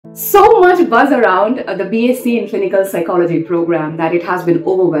So much buzz around the BSc in Clinical Psychology program that it has been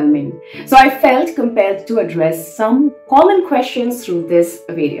overwhelming. So I felt compelled to address some common questions through this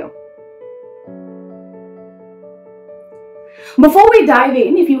video. Before we dive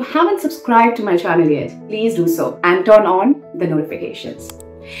in, if you haven't subscribed to my channel yet, please do so and turn on the notifications.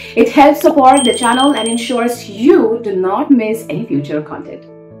 It helps support the channel and ensures you do not miss any future content.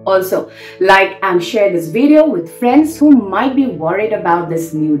 Also, like and share this video with friends who might be worried about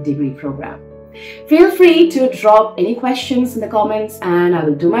this new degree program. Feel free to drop any questions in the comments and I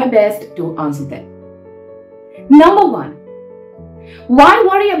will do my best to answer them. Number 1. Why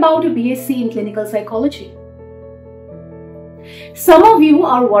worry about a BSc in Clinical Psychology? Some of you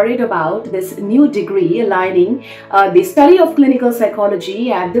are worried about this new degree aligning the study of clinical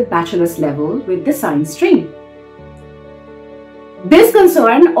psychology at the bachelor's level with the science stream. This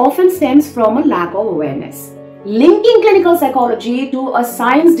concern often stems from a lack of awareness. Linking clinical psychology to a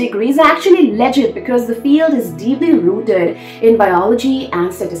science degree is actually legit because the field is deeply rooted in biology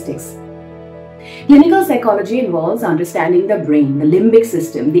and statistics. Clinical psychology involves understanding the brain, the limbic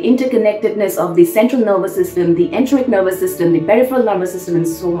system, the interconnectedness of the central nervous system, the enteric nervous system, the peripheral nervous system, and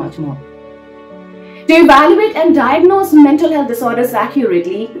so much more. To evaluate and diagnose mental health disorders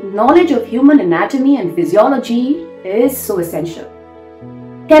accurately, knowledge of human anatomy and physiology is so essential.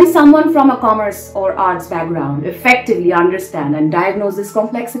 Can someone from a commerce or arts background effectively understand and diagnose these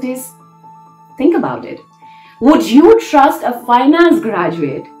complexities? Think about it. Would you trust a finance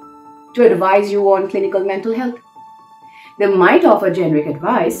graduate to advise you on clinical mental health? They might offer generic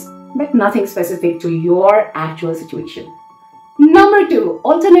advice, but nothing specific to your actual situation. Number 2,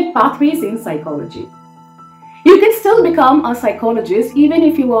 alternate pathways in psychology. You can still become a psychologist even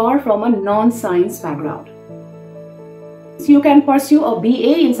if you are from a non-science background. You can pursue a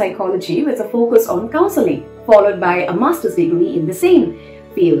BA in psychology with a focus on counseling, followed by a master's degree in the same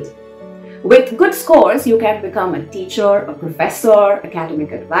field. With good scores, you can become a teacher, a professor,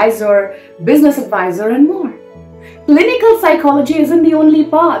 academic advisor, business advisor, and more. Clinical psychology isn't the only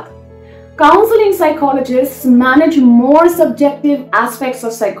path. Counseling psychologists manage more subjective aspects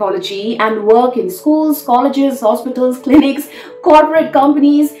of psychology and work in schools, colleges, hospitals, clinics, corporate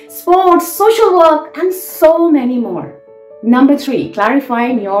companies, sports, social work, and so many more. Number 3,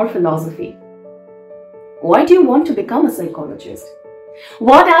 clarifying your philosophy. Why do you want to become a psychologist?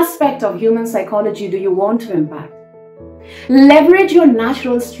 What aspect of human psychology do you want to impact? Leverage your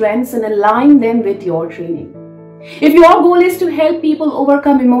natural strengths and align them with your training. If your goal is to help people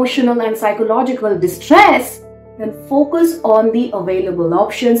overcome emotional and psychological distress, then focus on the available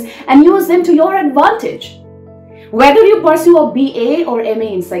options and use them to your advantage. Whether you pursue a BA or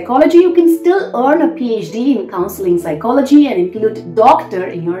MA in psychology, you can still earn a PhD in counseling psychology and include doctor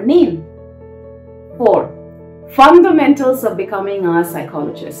in your name. 4. Fundamentals of becoming a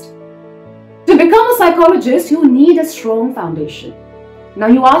psychologist. To become a psychologist, you need a strong foundation. Now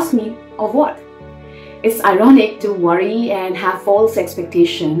you ask me, of what? It's ironic to worry and have false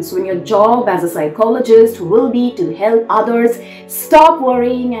expectations when your job as a psychologist will be to help others. Stop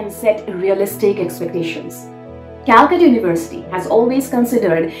worrying and set realistic expectations. Calcutta University has always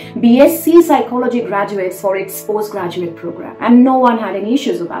considered BSc psychology graduates for its postgraduate program, and no one had any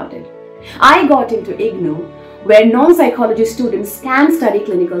issues about it. I got into IGNOU, where non-psychology students can study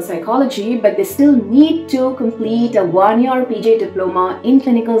clinical psychology, but they still need to complete a 1-year PG diploma in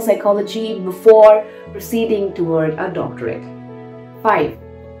clinical psychology before proceeding toward a doctorate. 5.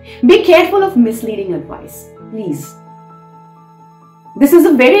 Be careful of misleading advice, please. This is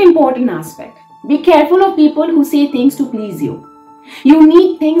a very important aspect. Be careful of people who say things to please you. You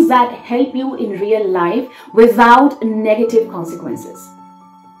need things that help you in real life without negative consequences.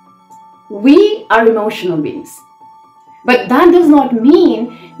 We are emotional beings, but that does not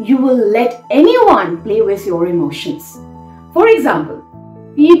mean you will let anyone play with your emotions. For example,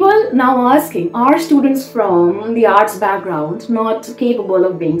 people now asking, are students from the arts background not capable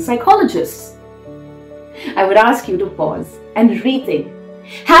of being psychologists? I would ask you to pause and rethink.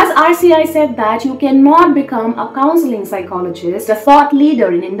 Has RCI said that you cannot become a counseling psychologist, a thought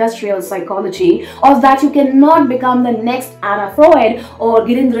leader in industrial psychology, or that you cannot become the next Anna Freud or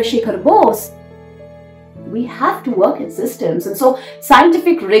Girindra Shekhar Bose? We have to work in systems, and so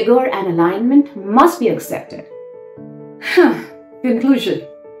scientific rigor and alignment must be accepted. Conclusion.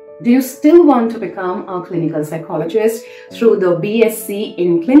 Do you still want to become a clinical psychologist through the BSc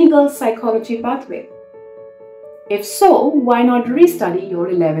in Clinical Psychology pathway? If so, why not restudy your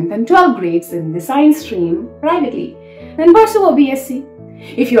 11th and 12th grades in the science stream privately and pursue a BSc?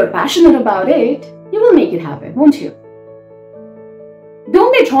 If you're passionate about it, you will make it happen, won't you?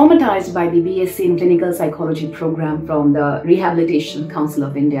 Don't be very traumatized by the BSc in Clinical Psychology program from the Rehabilitation Council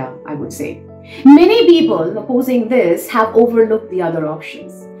of India, I would say. Many people opposing this have overlooked the other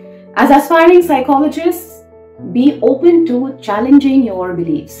options. As aspiring psychologists, be open to challenging your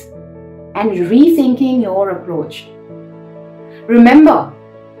beliefs and rethinking your approach. Remember,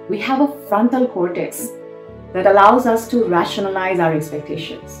 we have a frontal cortex that allows us to rationalize our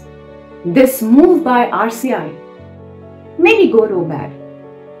expectations. This move by RCI may be good or bad,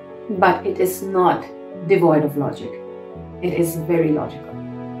 but it is not devoid of logic. It is very logical.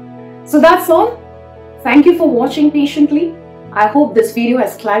 So that's all. Thank you for watching patiently. I hope this video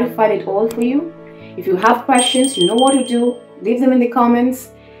has clarified it all for you. If you have questions, you know what to do. Leave them in the comments.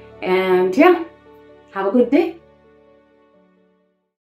 And yeah, have a good day.